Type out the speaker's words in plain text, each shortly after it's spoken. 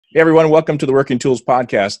Hey everyone, welcome to the Working Tools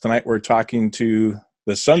Podcast. Tonight we're talking to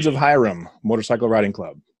the Sons of Hiram Motorcycle Riding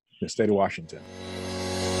Club in the state of Washington.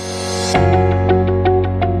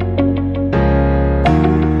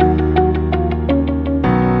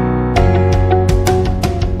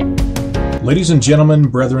 Ladies and gentlemen,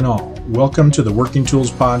 brethren all, welcome to the Working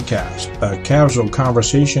Tools Podcast, a casual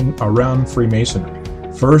conversation around Freemasonry.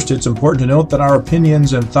 First, it's important to note that our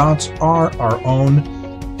opinions and thoughts are our own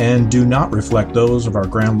and do not reflect those of our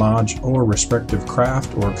Grand Lodge or respective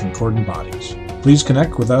craft or concordant bodies. Please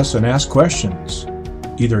connect with us and ask questions,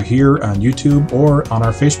 either here on YouTube or on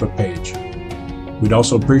our Facebook page. We'd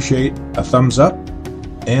also appreciate a thumbs up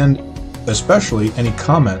and especially any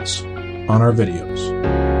comments on our videos.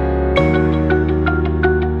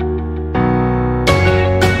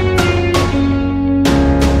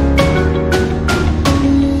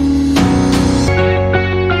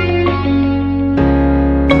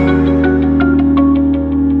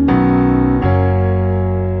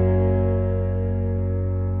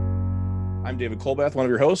 Colbeth, one of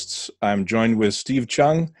your hosts. I'm joined with Steve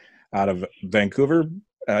Chung out of Vancouver.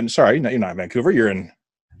 Sorry, you're not in Vancouver. You're in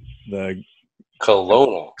the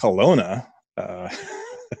Kelowna.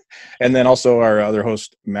 And then also our other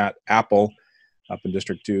host, Matt Appel, up in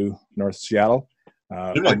District 2, North Seattle.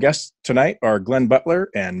 Our guests tonight are Glenn Butler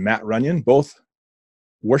and Matt Runion, both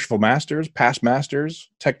worshipful masters, past masters.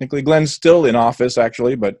 Technically, Glenn's still in office,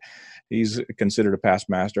 actually, but he's considered a past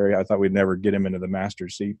master. I thought we'd never get him into the master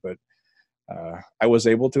seat, but I was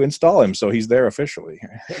able to install him, so he's there officially.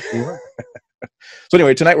 So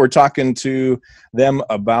anyway, tonight we're talking to them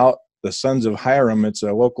about the Sons of Hiram. It's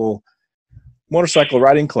a local motorcycle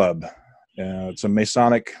riding club. It's a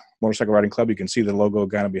Masonic motorcycle riding club. You can see the logo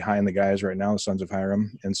kind of behind the guys right now, the Sons of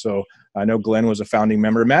Hiram. And so I know Glenn was a founding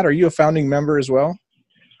member. Matt, are you a founding member as well?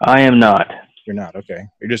 I am not. You're not. Okay.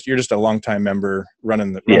 You're just a longtime member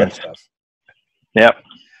running stuff. Yep.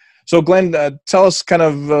 So, Glenn, tell us kind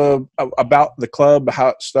of about the club, how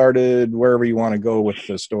it started, wherever you want to go with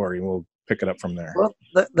the story. We'll pick it up from there. Well,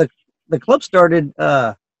 the club started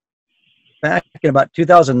back in about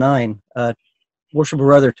 2009. Worshipful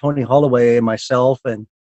brother Tony Holloway and myself and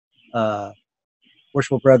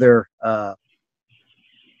worshipful brother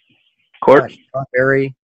Court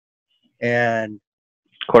Berry and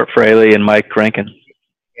Court Fraley and Mike Rankin.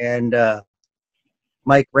 And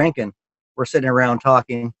Mike Rankin were sitting around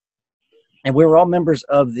talking. And we were all members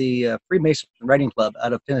of the Freemason Riding Club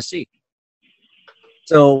out of Tennessee.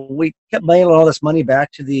 So we kept mailing all this money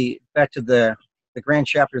back to the grand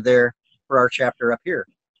chapter there for our chapter up here.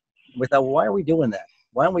 We thought, well, why are we doing that?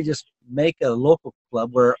 Why don't we just make a local club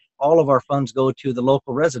where all of our funds go to the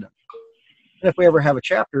local resident? And if we ever have a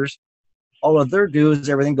chapters, all of their dues,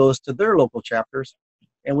 everything goes to their local chapters,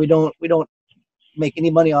 and we don't make any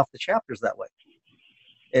money off the chapters that way.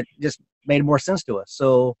 It just made more sense to us.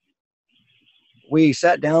 So we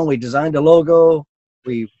sat down, we designed a logo,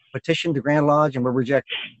 we petitioned the Grand Lodge, and were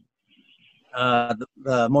rejected.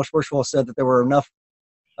 The most worshipful said that there were enough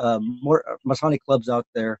more Masonic clubs out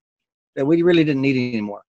there that we really didn't need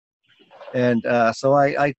anymore. And so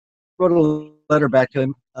I wrote a letter back to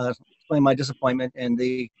him, explaining my disappointment and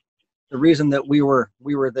the reason that we were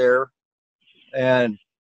there, and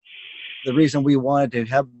the reason we wanted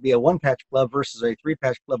to be a one-patch club versus a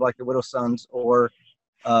three-patch club like the Widow Sons or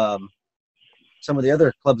some of the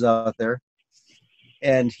other clubs out there.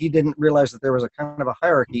 And he didn't realize that there was a kind of a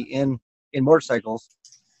hierarchy in motorcycles,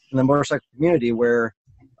 in the motorcycle community, where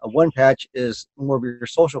a one patch is more of your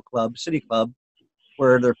social club, city club,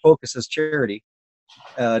 where their focus is charity,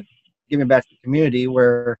 giving back to the community,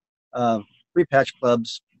 where three patch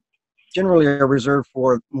clubs generally are reserved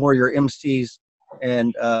for more your MCs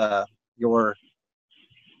and your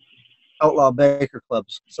outlaw biker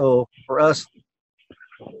clubs. So for us,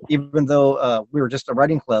 even though we were just a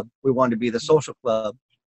riding club, we wanted to be the social club.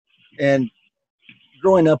 And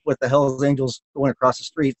growing up with the Hells Angels going across the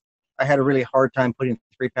street, I had a really hard time putting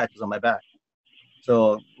three patches on my back.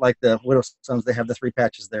 So like the Widow Sons, they have the three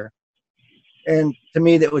patches there. And to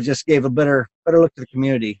me, that would just gave a better look to the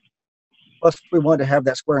community. Plus, we wanted to have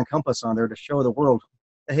that square and compass on there to show the world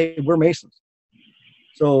that, hey, we're Masons.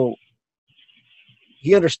 So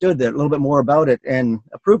he understood that a little bit more about it and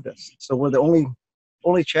approved us. So we're the only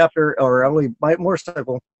chapter or only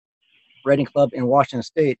motorcycle riding club in Washington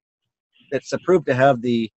State that's approved to have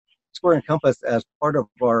the square and compass as part of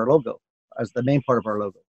our logo, as the main part of our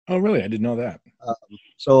logo. Oh, really? I didn't know that.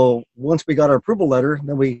 So once we got our approval letter,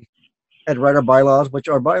 then we had to write our bylaws, which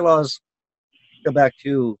our bylaws go back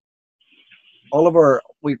to all of our,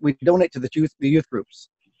 we donate to the youth groups.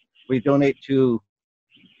 We donate to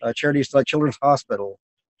charities like Children's Hospital,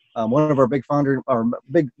 One of our big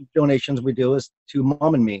donations we do is to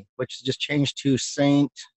Mom and Me, which just changed to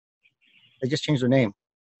they just changed their name.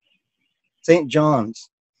 St. John's.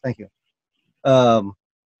 Thank you.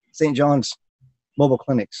 St. John's Mobile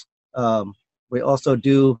Clinics. We also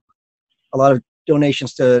do a lot of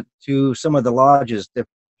donations to some of the lodges.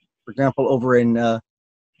 For example, over in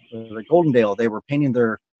Goldendale, they were painting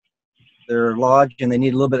their lodge and they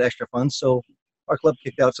need a little bit extra funds. So our club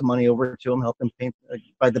kicked out some money over to them, help them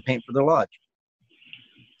buy the paint for their lodge.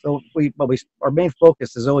 So our main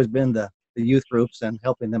focus has always been the youth groups and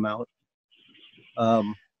helping them out.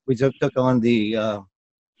 We took on the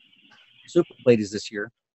Soup Ladies this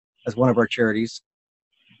year as one of our charities.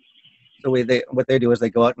 So what they do is they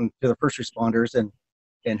go out to the first responders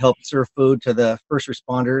and help serve food to the first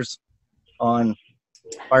responders on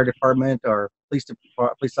fire department or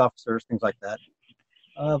police officers, things like that.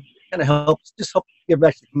 Kind of help give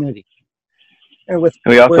back to the community. And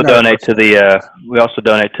we also donate to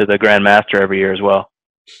the Grand Master every year as well.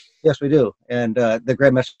 Yes, we do, and the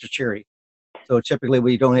Grand Master charity. So typically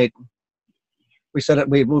we donate. We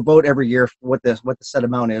vote every year for what the set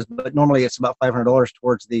amount is, but normally it's about $500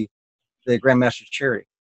 towards the Grand Master charity.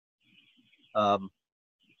 And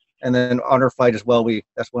then Honor Fight as well.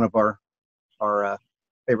 That's one of our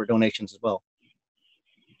favorite donations as well.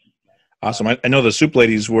 Awesome. I know the Soup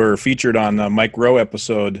Ladies were featured on the Mike Rowe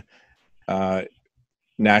episode,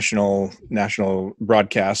 national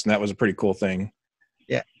broadcast, and that was a pretty cool thing.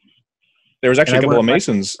 Yeah. There was actually a couple of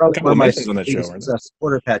Masons on that show. It's a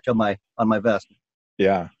supporter patch on my vest.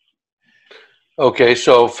 Yeah. Okay,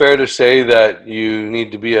 so fair to say that you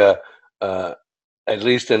need to be at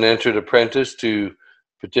least an entered apprentice to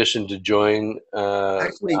petition to join.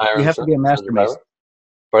 Actually, you have to be a Master Mason.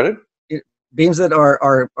 Pardon? Being that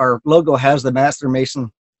our logo has the Master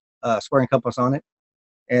Mason square and compass on it,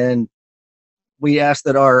 and we ask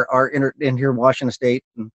that our in here Washington State,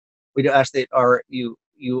 and we ask that you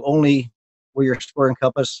only wear your square and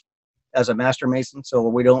compass as a Master Mason. So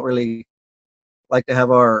we don't really like to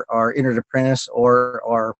have our entered apprentice or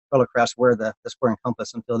our fellow crafts wear the square and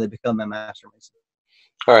compass until they become a Master Mason.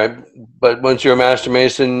 All right, but once you're a Master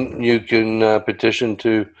Mason, you can petition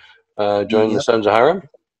to join the Sons of Hiram.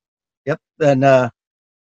 Yep, and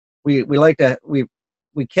we like to we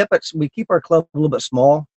keep our club a little bit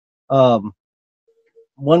small.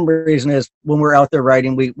 One reason is when we're out there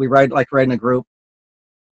riding, we ride in a group.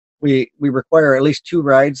 We require at least 2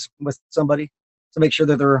 rides with somebody to make sure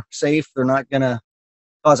that they're safe. They're not gonna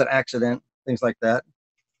cause an accident, things like that.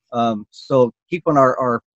 So keeping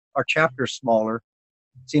our chapters smaller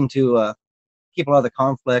seem to keep a lot of the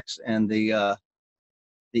conflicts and the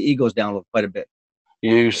egos down quite a bit.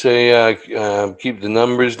 You say keep the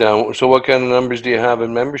numbers down. So what kind of numbers do you have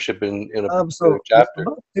in membership in a chapter?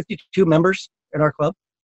 About 52 members in our club.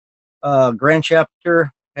 Grand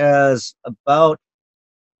chapter has about,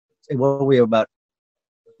 I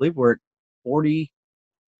believe we're at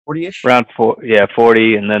 40-ish. Around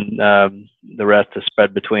 40, and then the rest is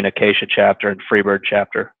spread between Acacia chapter and Freebird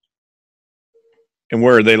chapter. And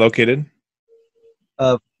where are they located?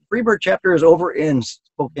 Freebird chapter is over in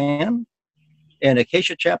Spokane, and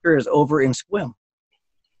Acacia chapter is over in Sequim.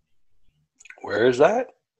 Where is that?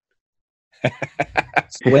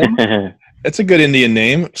 Sequim. That's a good Indian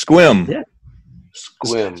name. Sequim. Yeah.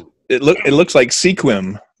 Sequim. It looks like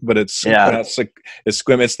Sequim, but it's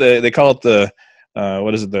Sequim. They call it the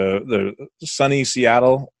what is it, the sunny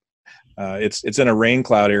Seattle. It's in a rain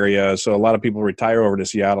cloud area, so a lot of people retire over to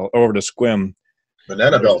Sequim.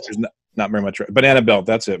 Banana Belt. There's not very much. Banana Belt.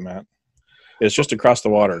 That's it, Matt. It's just across the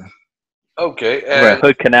water. Okay. And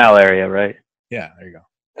Hood Canal area, right? Yeah, there you go.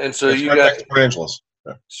 And so it's you right got next to Port Angeles.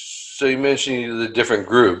 Yeah. So you mentioned the different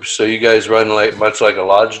groups. So you guys run much like a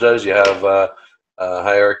lodge does. You have a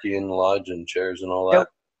hierarchy in the lodge and chairs and all that.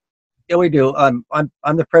 Yeah, we do. I'm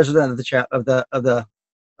the president of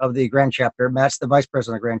the Grand Chapter. Matt's the vice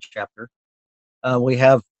president of Grand Chapter. We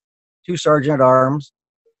have 2 sergeant at arms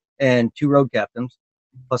and 2 road captains,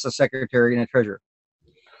 plus a secretary and a treasurer.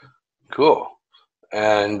 Cool.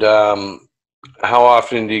 And how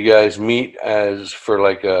often do you guys meet as for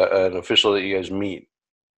like an official that you guys meet?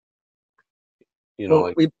 We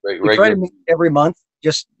try to meet every month,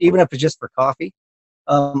 even if it's just for coffee.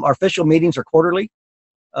 Our official meetings are quarterly.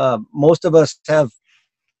 Most of us have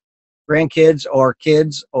grandkids or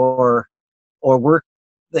kids or work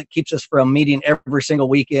that keeps us from meeting every single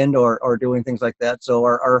weekend or doing things like that. So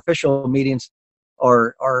our official meetings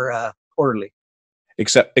are quarterly.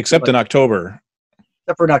 Except in October.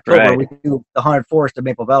 Except for in October, right. We do the Haunted Forest of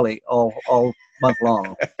Maple Valley all month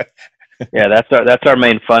long. Yeah, that's our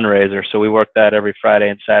main fundraiser. So we work that every Friday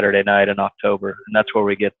and Saturday night in October, and that's where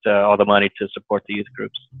we get all the money to support the youth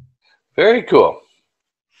groups. Very cool.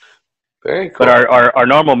 Very cool. But our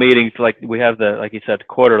normal meetings, like we have like you said,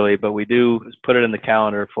 quarterly, but we do put it in the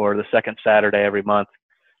calendar for the second Saturday every month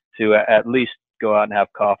to at least go out and have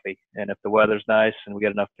coffee. And if the weather's nice and we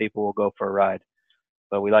get enough people, we'll go for a ride.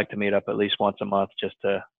 But we like to meet up at least once a month just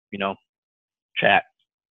to, chat.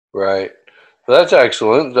 Right. Well, that's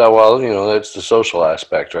excellent. Well, that's the social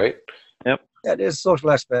aspect, right? Yep. Yeah, it is a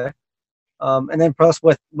social aspect. And then plus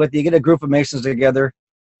with you get a group of Masons together,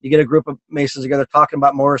 talking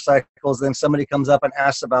about motorcycles, then somebody comes up and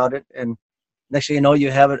asks about it, and next thing you know,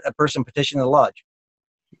 you have a person petitioning the lodge.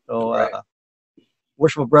 So Right.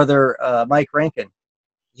 Worshipful Brother Mike Rankin,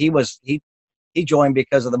 he joined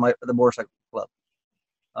because of the motorcycle club,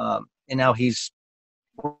 and now he's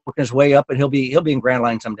working his way up, and he'll be in Grand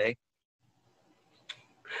Line someday.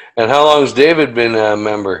 And how long has David been a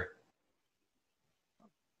member?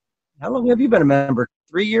 How long have you been a member?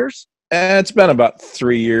 3 years? It's been about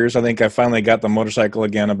 3 years. I think I finally got the motorcycle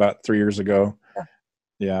again about 3 years ago.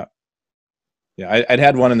 Yeah. I'd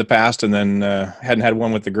had one in the past, and then hadn't had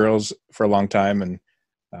one with the girls for a long time. And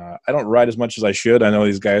I don't ride as much as I should. I know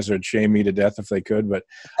these guys would shame me to death if they could, but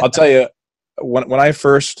I'll tell you, when I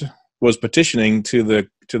first was petitioning to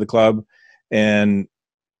the club and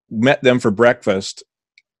met them for breakfast,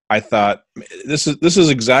 I thought this is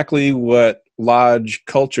exactly what lodge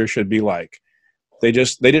culture should be like. They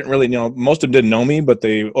didn't really most of them didn't know me, but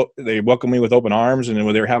they welcomed me with open arms, and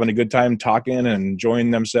they were having a good time talking and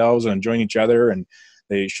enjoying themselves and enjoying each other, and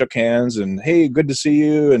they shook hands and, hey, good to see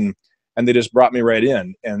you, and they just brought me right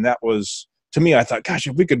in. And that was, to me, I thought, gosh,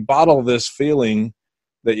 if we could bottle this feeling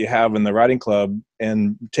that you have in the riding club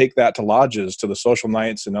and take that to lodges, to the social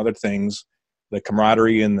nights and other things, the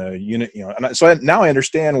camaraderie and the unit, so now I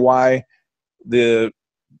understand why the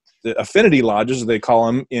affinity lodges, they call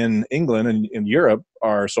them in England and in Europe,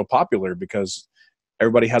 are so popular, because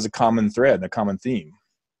everybody has a common thread, a common theme.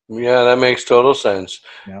 Yeah, that makes total sense.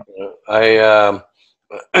 Yeah. I,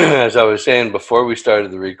 as I was saying before we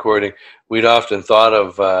started the recording, we'd often thought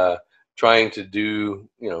of trying to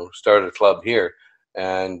start a club here.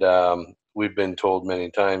 And we've been told many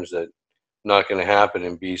times that not going to happen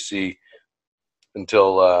in BC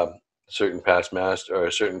until a certain past master or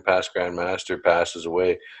a certain past Grand Master passes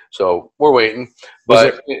away. So we're waiting.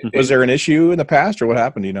 But was there an issue in the past, or what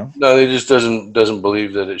happened? No, he just doesn't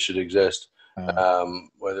believe that it should exist.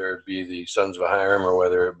 Whether it be the Sons of Hiram or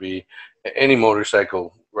whether it be any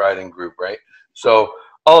motorcycle riding group, right? So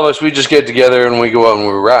all of us, we just get together and we go out and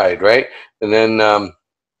we ride, right? And then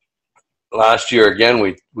last year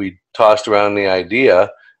again, we tossed around the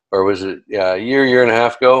idea. Or was it a year and a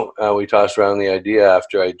half ago? We tossed around the idea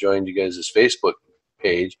after I joined you guys' Facebook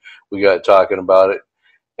page. We got talking about it.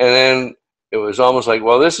 And then it was almost like,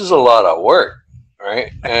 well, this is a lot of work,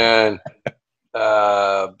 right? And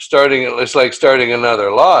it's like starting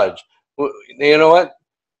another lodge. You know what?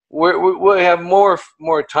 We have more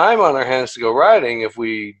time on our hands to go riding if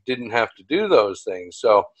we didn't have to do those things.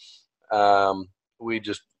 So we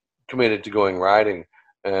just committed to going riding.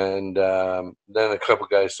 And then a couple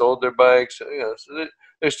guys sold their bikes. So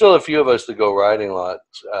there's still a few of us that go riding lots,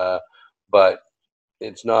 but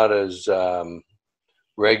it's not as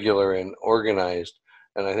regular and organized.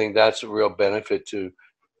 And I think that's a real benefit to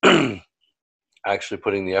actually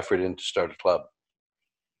putting the effort in to start a club.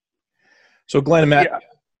 So Glenn and Matt,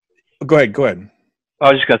 go ahead.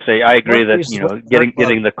 I was just going to say, I agree that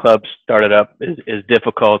getting the club started up is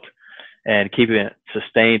difficult, and keeping it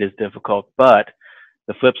sustained is difficult, but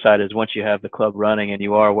the flip side is once you have the club running and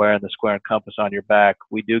you are wearing the square and compass on your back,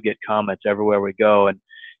 we do get comments everywhere we go. And,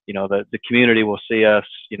 the community will see us,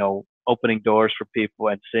 opening doors for people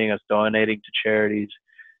and seeing us donating to charities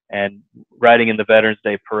and riding in the Veterans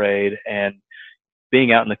Day Parade and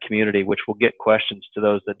being out in the community, which will get questions to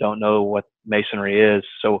those that don't know what Masonry is.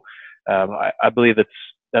 So I believe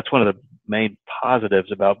that's one of the main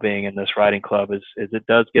positives about being in this riding club is it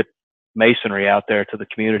does get Masonry out there to the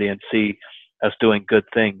community and see us doing good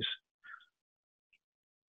things.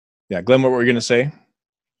 Yeah, Glenn, what were you going to say?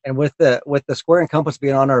 And with the square and compass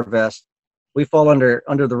being on our vest, we fall under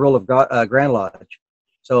the rule of Grand Lodge.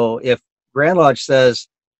 So if Grand Lodge says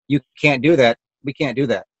you can't do that, we can't do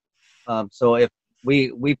that. So if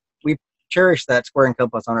we cherish that square and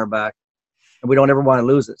compass on our back, and we don't ever want to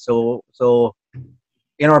lose it. So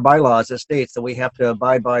in our bylaws, it states that we have to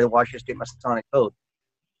abide by the Washington State Masonic Code.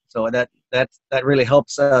 So that really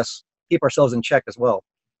helps us keep ourselves in check as well.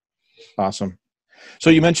 Awesome. So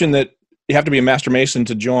you mentioned that you have to be a Master Mason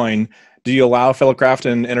to join. Do you allow fellow craft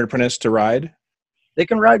and entered apprentice to ride? they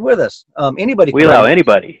can ride with us. Anybody. We allow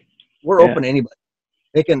anybody. We're open to anybody.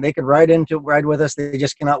 They can ride with us. They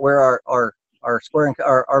just cannot wear our square and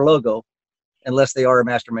our logo unless they are a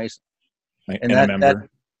Master Mason. And a member.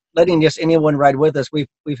 Letting just anyone ride with us.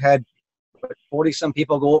 We've had 40 some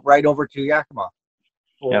people go right over to Yakima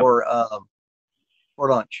for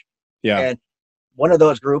lunch. Yeah. And one of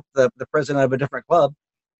those group, the president of a different club,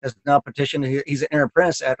 has now petitioned. He's an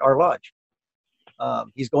apprentice at our lodge.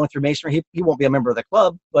 He's going through masonry. He won't be a member of the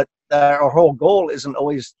club, but our whole goal isn't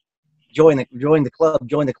always join the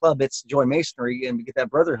club. It's join masonry and get that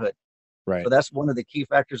brotherhood. Right. So that's one of the key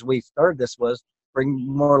factors we started this was bring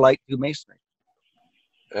more light to masonry.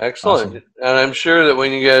 Excellent. Awesome. And I'm sure that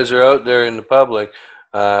when you guys are out there in the public,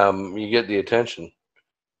 you get the attention.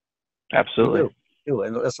 Absolutely. We do.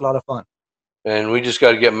 And it's a lot of fun. And we just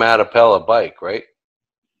got to get Matt Appel a bike, right?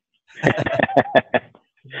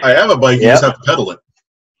 I have a bike. You just have to pedal it.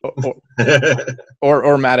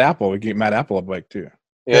 Or Matt Appel. We can get Matt Appel a bike too.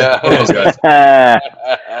 Yeah.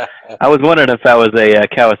 I was wondering if that was a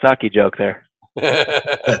Kawasaki joke there.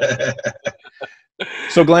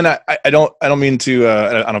 So Glenn, I don't mean to,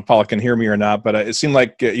 I don't know if Paula can hear me or not, but it seemed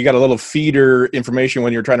like you got a little feeder information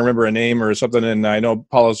when you're trying to remember a name or something. And I know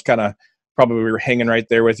Paula's kind of probably hanging right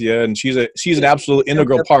there with you, and she's an absolute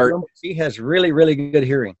integral part. She has really, really good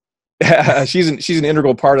hearing. she's an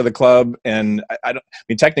integral part of the club, and I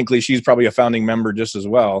mean technically she's probably a founding member just as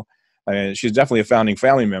well. I mean, she's definitely a founding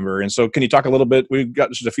family member. And so can you talk a little bit, we've got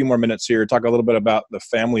just a few more minutes here, talk a little bit about the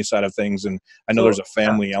family side of things. And I know there's a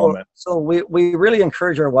family element. So we really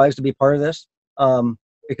encourage our wives to be part of this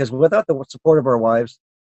because without the support of our wives,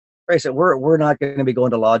 like I said, we're not going to be going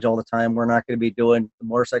to lodge all the time. We're not going to be doing the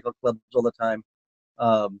motorcycle clubs all the time.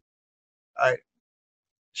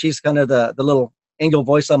 She's kind of the little angel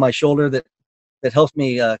voice on my shoulder that helps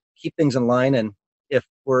me keep things in line. And if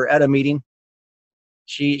we're at a meeting,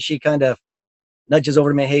 she kind of nudges over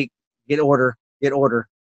to me, hey, get order.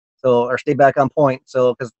 So, or stay back on point.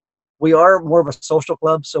 So, because we are more of a social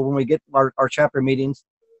club. So when we get our chapter meetings,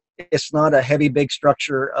 it's not a heavy, big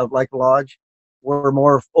structure of like lodge. We're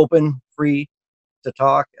more open, free to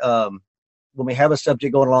talk. When we have a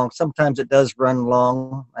subject going along, sometimes it does run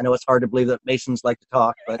long. I know it's hard to believe that Masons like to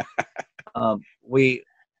talk, but we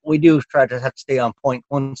do try to have to stay on point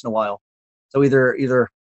once in a while. So either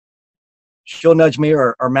she'll nudge me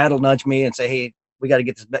or Matt will nudge me and say, hey, we got to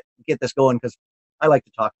get this going, because I like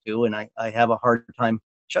to talk too, and I have a hard time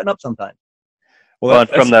shutting up sometimes. Well,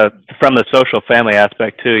 from the social family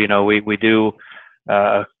aspect too, we do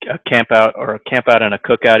a camp out and a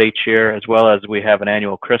cookout each year, as well as we have an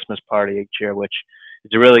annual Christmas party each year, which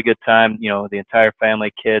is a really good time. The entire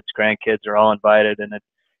family, kids, grandkids are all invited, and it's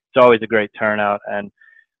always a great turnout. And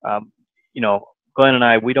Glenn and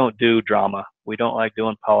I, we don't do drama. We don't like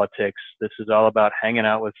doing politics. This is all about hanging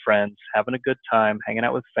out with friends, having a good time, hanging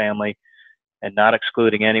out with family, and not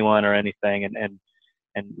excluding anyone or anything, and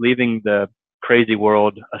leaving the crazy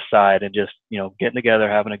world aside and just, getting together,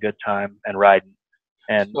 having a good time and riding.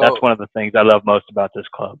 And that's one of the things I love most about this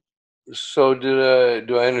club. So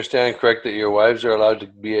do I understand correct that your wives are allowed to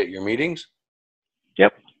be at your meetings?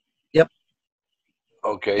 Yep.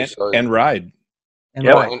 Okay. And ride. And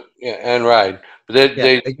ride. And ride. But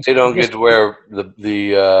they don't get to wear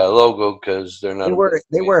the logo because they're not.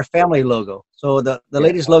 They wear a family logo. So the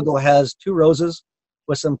ladies' logo has two roses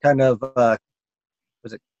with some kind of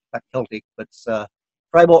was it not Celtic, but it's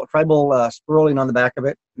tribal scrolling on the back of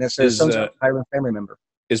it, and it says Sons of Hiram family member.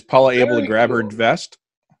 Is Paula able to grab her vest?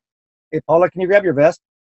 Hey Paula, can you grab your vest?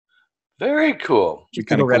 Very cool.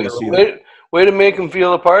 Kind of cool to see that. Way to make them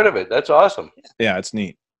feel a part of it. That's awesome. Yeah, it's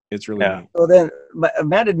neat. It's really neat. So then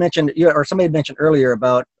Matt had mentioned, or somebody had mentioned earlier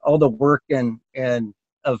about all the work and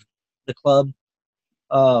of the club.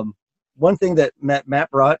 One thing that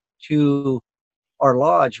Matt brought to our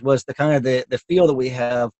lodge was the kind of the feel that we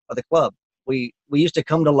have of the club. We used to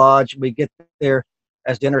come to lodge, we get there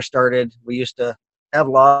as dinner started. We used to have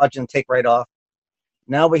lodge and take right off.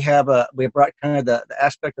 Now we brought kind of the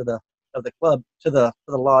aspect of the club to the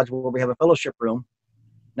lodge, where we have a fellowship room.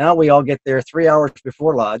 Now we all get there 3 hours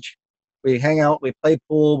before lodge. We hang out, we play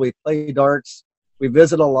pool, we play darts, we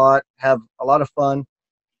visit a lot, have a lot of fun.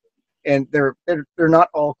 And they're not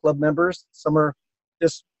all club members. Some are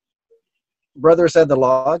just brothers at the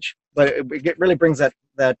lodge, but it really brings that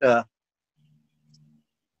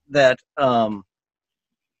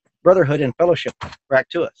brotherhood and fellowship back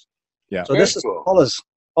to us. Yeah. So this is Paula's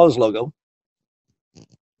logo.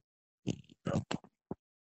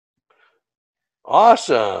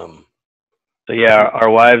 Awesome. So yeah, our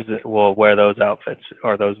wives will wear those outfits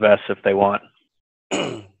or those vests if they want.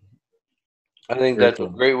 I think that's a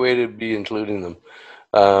great way to be including them.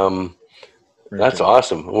 That's good.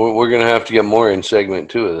 Awesome. We're going to have to get more in segment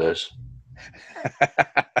 2 of this.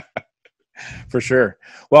 For sure.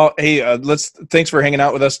 Well, hey, thanks for hanging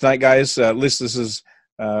out with us tonight, guys. At least this has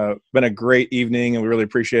been a great evening, and we really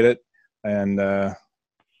appreciate it. And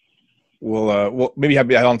we'll maybe have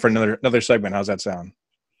you on for another segment. How's that sound?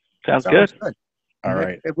 Sounds good. All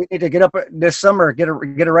right. If we need to get up this summer, get a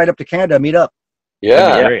ride up to Canada, meet up.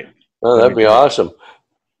 Yeah. Great. Oh, that'd be awesome.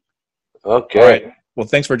 Okay. All right. Well,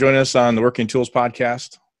 thanks for joining us on the Working Tools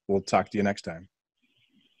podcast. We'll talk to you next time.